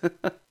Jones.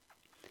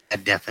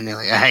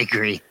 I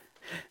agree.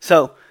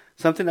 So,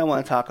 something I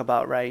want to talk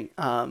about, right?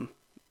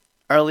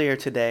 Earlier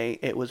today,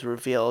 it was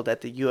revealed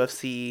that the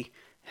UFC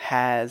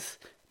has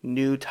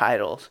new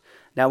titles.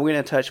 Now, we're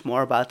going to touch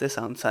more about this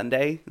on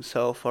Sunday.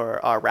 So,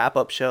 for our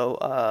wrap-up show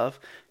of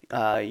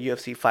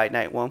UFC Fight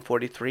Night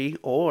 143,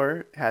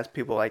 or as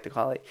people like to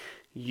call it,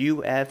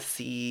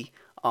 UFC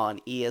on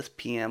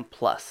ESPN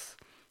Plus.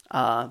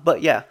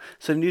 But yeah,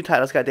 so new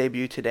titles got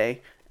debuted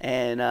today.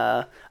 And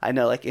I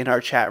know, like, in our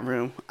chat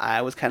room,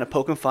 I was kind of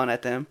poking fun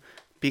at them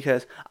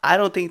because I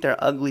don't think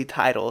they're ugly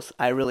titles.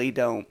 I really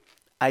don't.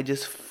 I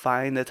just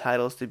find the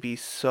titles to be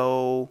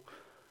so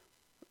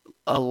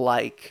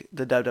alike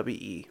the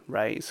WWE,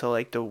 right? So,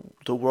 like, the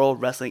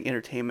World Wrestling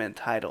Entertainment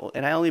title.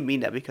 And I only mean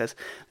that because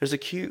there's a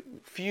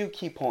few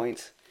key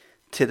points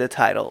to the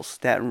titles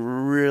that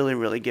really,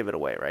 really give it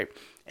away, right?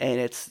 And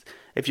it's,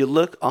 if you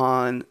look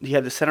on, you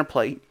have the center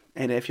plate.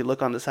 And if you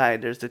look on the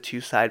side, there's the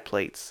two side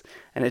plates.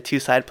 And the two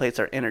side plates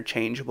are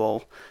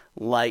interchangeable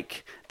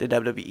like the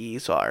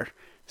WWE's are.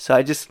 So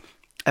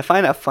I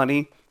find that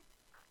funny.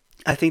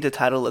 I think the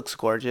title looks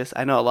gorgeous.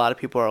 I know a lot of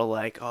people are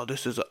like, "Oh,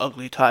 this is an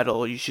ugly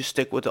title. You should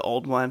stick with the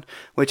old one,"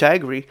 which I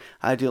agree.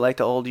 I do like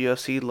the old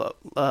UFC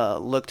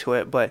look to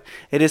it, but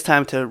it is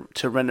time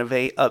to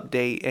renovate,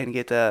 update, and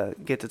get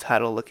the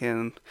title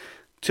looking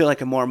to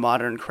like a more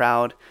modern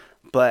crowd.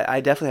 But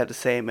I definitely have to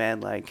say,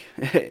 man, like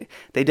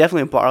they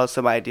definitely borrowed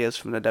some ideas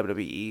from the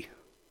WWE.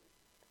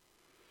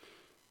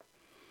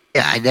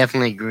 Yeah, I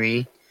definitely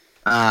agree.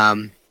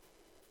 Um,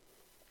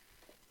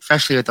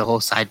 Especially with the whole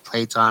side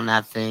plates on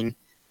that thing.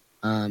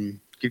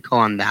 Good call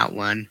on that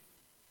one.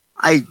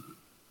 I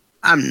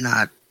I'm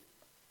not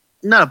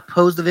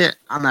opposed of it.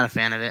 I'm not a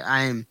fan of it.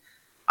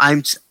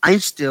 I'm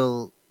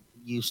still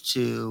used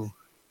to.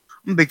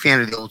 I'm a big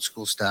fan of the old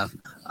school stuff.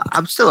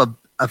 I'm still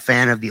a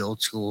fan of the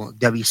old school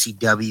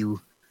WCW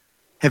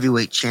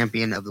heavyweight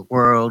champion of the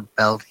world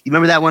belt. You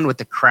remember that one with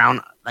the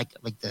crown, like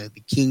the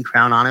king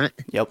crown on it?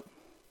 Yep,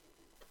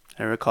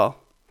 I recall.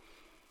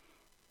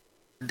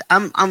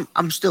 I'm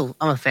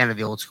a fan of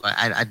the old school.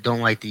 I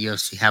don't like the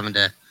UFC having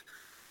to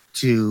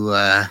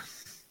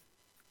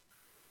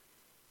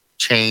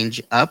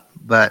change up,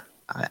 but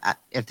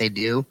if they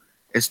do,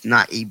 it's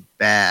not a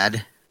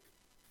bad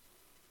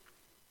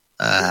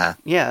uh,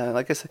 Yeah,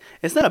 like I said,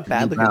 it's not a new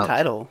bad looking belt.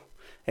 title.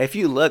 If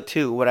you look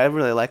too, what I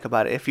really like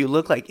about it, if you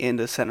look like in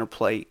the center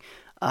plate,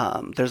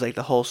 there's like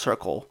the whole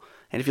circle.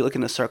 And if you look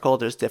in the circle,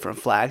 there's different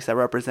flags that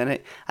represent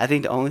it. I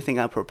think the only thing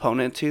I'm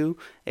proponent to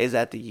is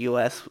that the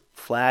U.S.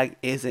 flag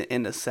isn't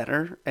in the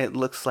center. It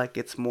looks like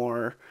it's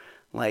more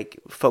like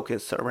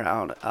focused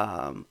around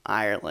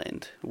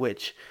Ireland,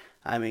 which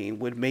I mean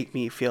would make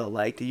me feel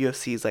like the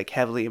UFC is like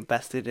heavily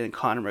invested in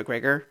Conor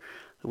McGregor,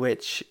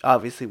 which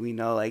obviously we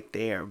know like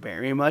they are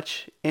very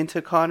much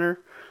into Conor,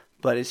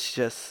 but it's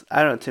just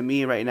I don't know. To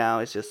me right now,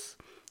 it's just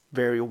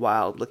very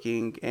wild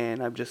looking,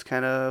 and I'm just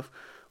kind of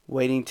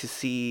waiting to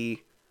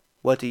see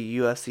what the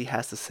UFC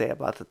has to say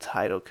about the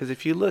title. Because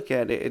if you look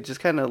at it, it just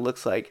kind of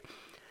looks like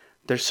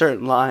there's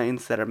certain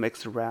lines that are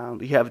mixed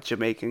around. You have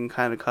Jamaican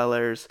kind of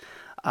colors,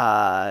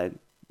 uh,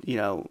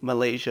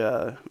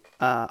 Malaysia,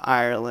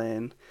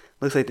 Ireland.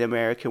 Looks like the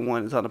American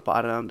one is on the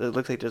bottom. It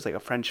looks like there's like a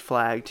French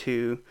flag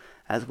too,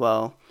 as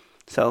well.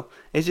 So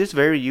it's just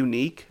very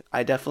unique.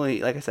 I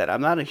definitely, like I said,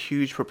 I'm not a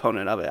huge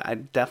proponent of it. I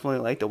definitely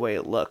like the way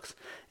it looks.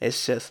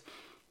 It's just,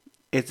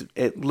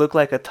 it looked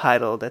like a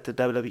title that the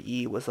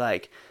WWE was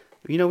like,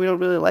 we don't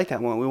really like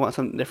that one. We want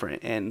something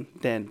different. And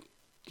then,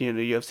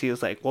 the UFC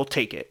was like, we'll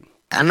take it.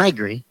 And I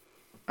agree.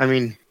 I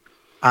mean,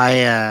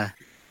 I uh,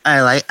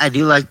 I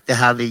do like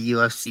how the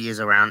UFC is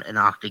around an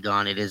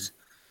octagon. It is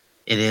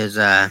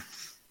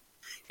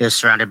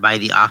surrounded by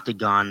the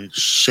octagon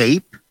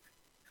shape.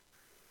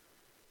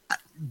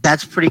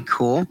 That's pretty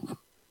cool.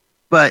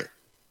 But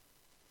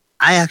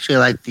I actually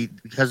like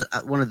because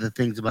one of the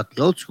things about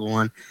the old school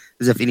one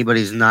is if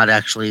anybody's not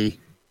actually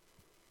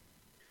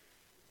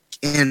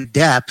in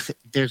depth,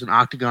 there's an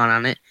octagon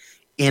on it,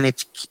 and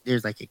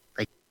there's like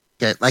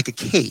a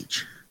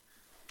cage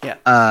Yeah.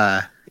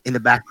 uh, in the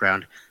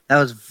background. That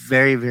was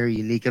very very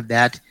unique of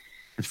that,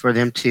 and for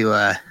them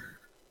to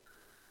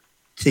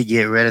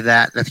get rid of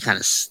that, that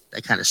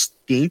kind of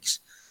stinks.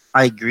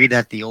 I agree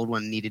that the old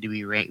one needed to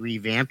be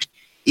revamped,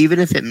 even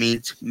if it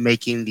means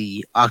making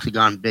the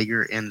octagon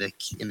bigger and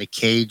the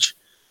cage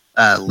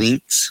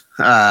links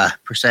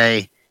per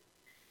se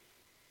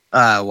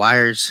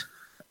wires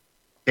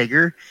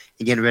bigger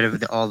and getting rid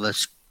of all the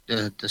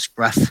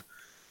scruff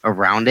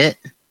around it.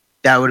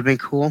 That would have been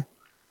cool.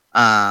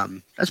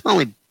 That's my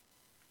only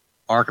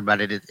arc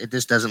about it. It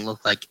just doesn't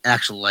look like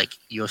actual like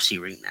UFC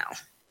ring now.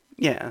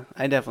 Yeah,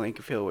 I definitely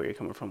can feel where you're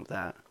coming from with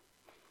that.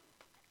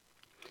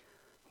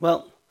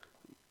 Well,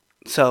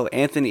 so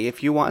Anthony,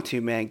 if you want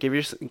to, man, give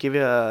you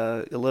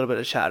a little bit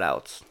of shout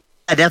outs.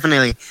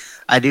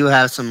 I do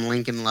have some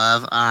Lincoln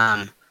love.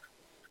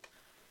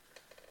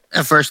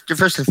 First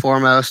and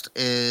foremost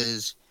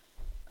is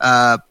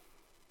uh,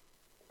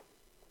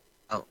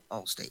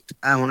 Allstate.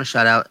 I want to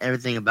shout out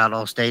everything about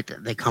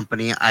Allstate, the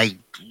company. I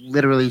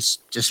literally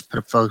just put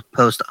a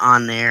post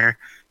on there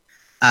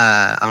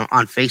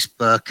on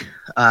Facebook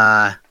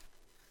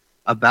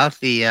about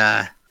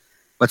the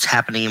what's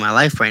happening in my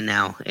life right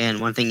now. And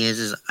one thing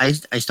is I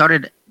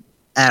started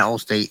at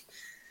Allstate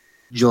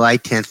July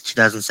 10th,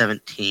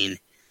 2017.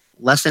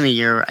 Less than a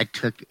year, I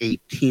took a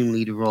team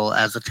lead role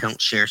as a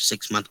talent share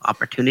 6 month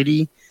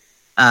opportunity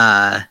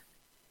uh,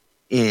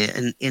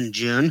 in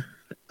June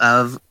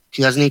of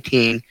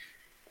 2018.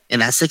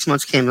 And that 6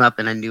 months came up,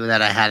 and I knew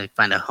that I had to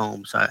find a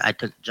home. So I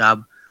took a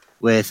job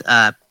with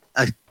a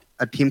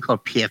team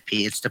called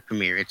PFP. It's the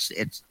premier. It's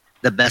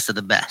the best of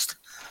the best.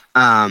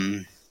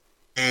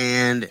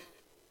 And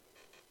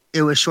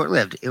it was short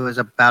lived. It was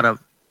about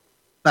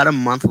a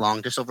month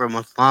long, just over a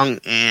month long,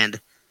 and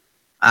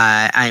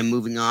I am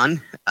moving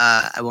on.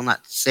 I will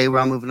not say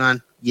where I'm moving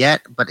on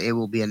yet, but it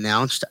will be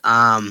announced.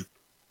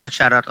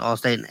 Shout out to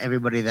Allstate and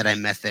everybody that I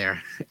met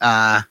there.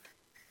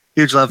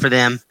 Huge love for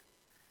them.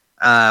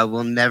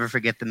 We'll never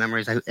forget the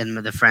memories and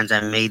the friends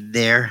I made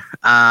there.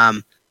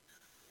 Other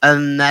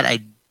than that,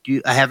 I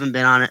I haven't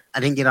been on it. I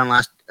didn't get on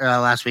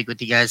last week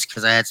with you guys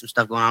because I had some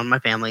stuff going on with my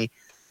family.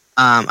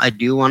 I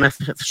do want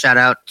to shout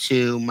out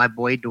to my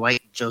boy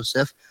Dwight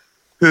Joseph,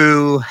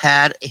 who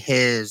had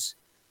his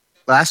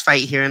last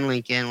fight here in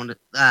Lincoln.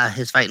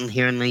 His fight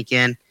here in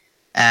Lincoln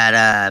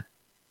at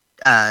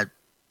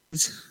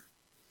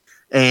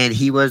and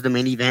he was the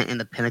main event in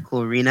the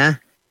Pinnacle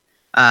Arena,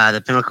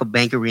 the Pinnacle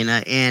Bank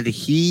Arena, and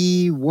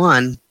he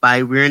won by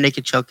rear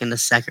naked choke in the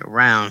second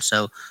round.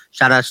 So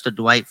shout outs to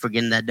Dwight for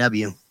getting that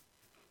W.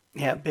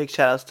 Yeah, big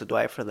shout outs to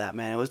Dwight for that,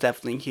 man. It was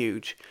definitely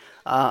huge.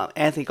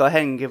 Anthony, go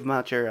ahead and give them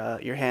out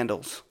your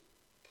handles.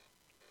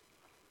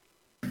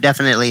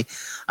 Definitely.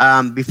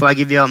 Before I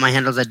give you all my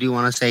handles, I do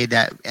want to say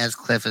that as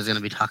Cliff is going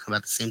to be talking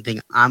about the same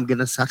thing I'm going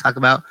to talk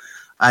about,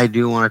 I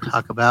do want to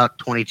talk about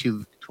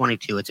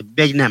 2222. It's a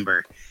big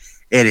number.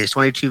 It is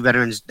 22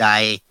 veterans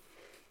die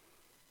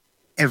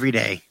every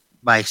day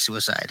by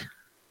suicide,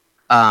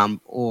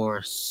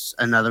 or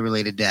another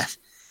related death.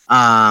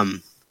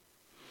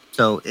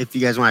 So if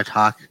you guys want to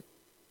talk,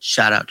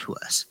 shout out to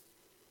us.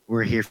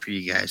 We're here for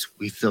you guys.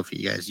 We feel for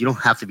you guys. You don't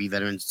have to be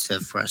veterans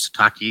for us to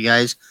talk to you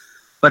guys,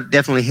 but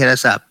definitely hit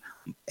us up.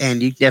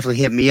 And you definitely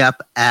hit me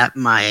up at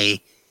my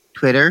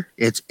Twitter.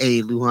 It's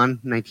a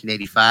Lujan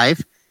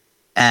 1985.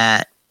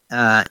 At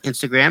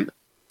Instagram,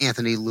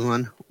 Anthony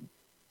Lujan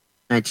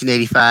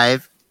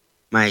 1985.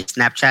 My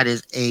Snapchat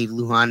is a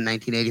Lujan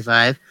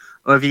 1985.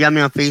 Or if you got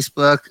me on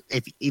Facebook,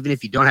 even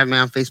if you don't have me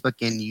on Facebook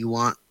and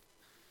you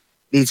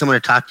need someone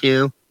to talk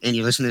to and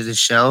you listen to this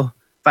show,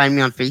 find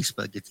me on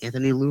Facebook. It's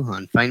Anthony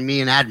Lujan. Find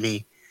me and add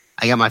me.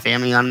 I got my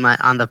family on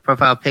the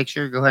profile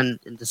picture. Go ahead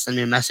and just send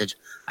me a message.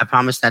 I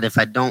promise that if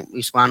I don't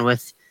respond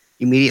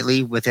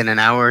immediately within an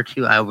hour or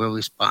two, I will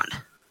respond.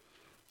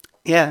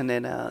 Yeah, and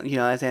then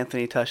as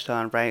Anthony touched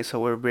on, right? So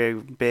we're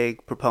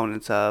big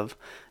proponents of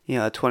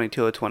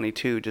 22 or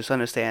 22. Just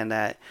understand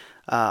that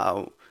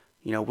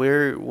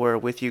we're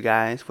with you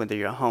guys, whether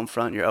you're home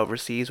front, you're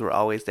overseas. We're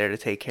always there to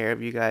take care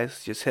of you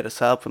guys. Just hit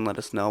us up and let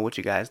us know what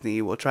you guys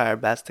need. We'll try our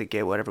best to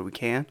get whatever we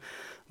can.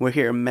 We're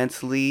here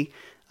mentally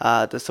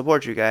to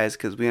support you guys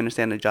because we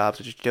understand the jobs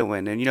that you're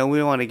doing, and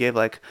we want to give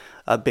like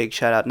a big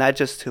shout out not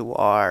just to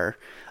our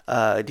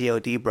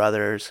DoD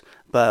brothers,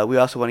 but we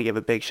also want to give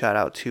a big shout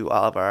out to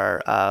all of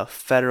our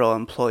federal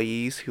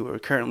employees who are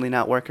currently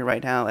not working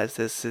right now, as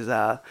this is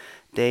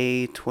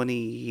day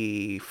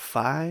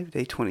 25,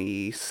 day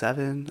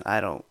 27.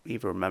 I don't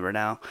even remember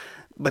now.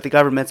 But the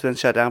government's been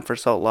shut down for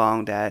so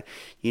long that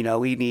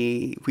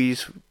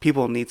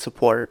people need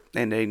support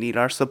and they need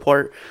our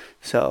support.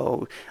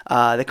 So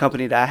the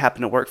company that I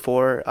happen to work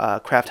for,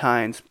 Kraft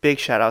Heinz, big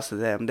shout outs to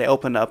them. They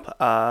opened up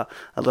a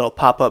little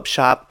pop up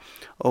shop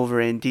over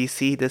in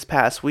DC this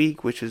past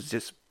week, which was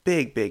just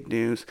big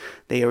news.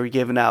 They were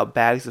giving out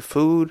bags of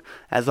food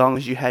as long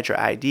as you had your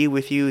ID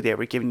with you. They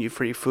were giving you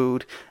free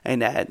food,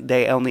 and that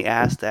they only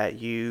asked that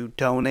you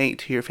donate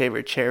to your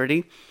favorite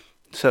charity,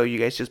 so you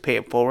guys just pay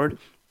it forward.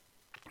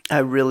 I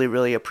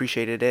really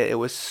appreciated it. It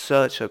was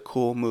such a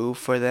cool move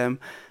for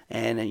them,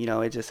 and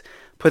it just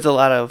puts a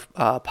lot of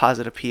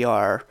positive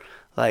PR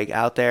like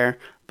out there.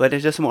 But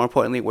it's just more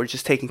importantly, we're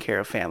just taking care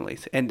of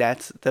families, and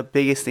that's the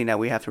biggest thing that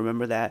we have to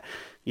remember. That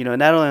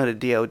not only on the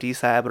DoD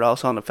side, but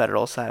also on the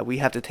federal side, we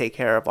have to take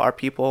care of our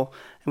people,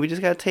 and we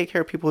just got to take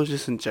care of people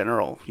just in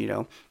general.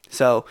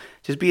 So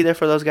just be there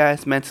for those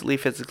guys mentally,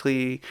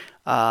 physically,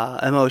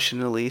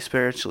 emotionally,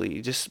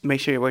 spiritually. Just make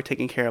sure you're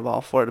taking care of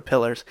all four of the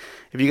pillars.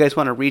 If you guys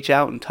want to reach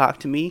out and talk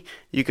to me,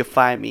 you can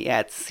find me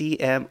at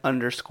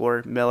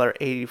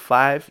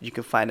CM_Miller85. You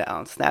can find it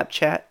on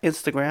Snapchat,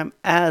 Instagram,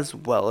 as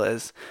well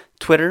as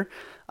Twitter.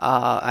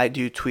 I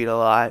do tweet a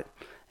lot,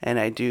 and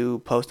I do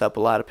post up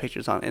a lot of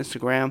pictures on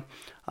Instagram.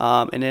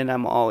 And then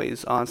I'm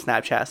always on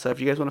Snapchat. So if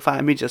you guys want to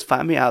find me, just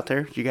find me out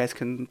there. You guys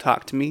can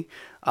talk to me.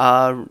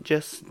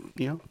 Just,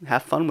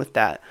 have fun with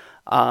that.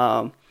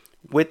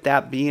 With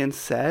that being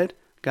said,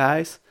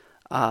 guys,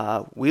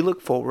 we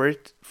look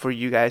forward for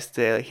you guys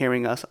to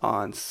hearing us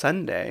on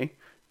Sunday,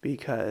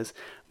 because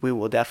we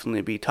will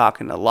definitely be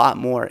talking a lot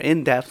more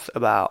in depth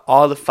about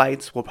all the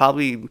fights. We'll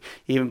probably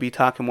even be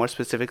talking more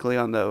specifically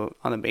on the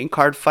main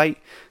card fight.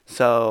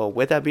 So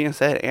with that being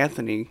said,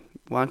 Anthony,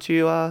 why don't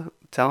you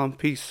tell them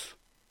peace?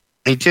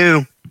 Me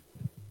too.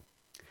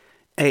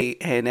 Hey,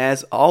 and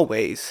as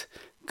always,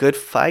 good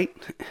fight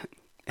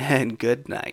and good night.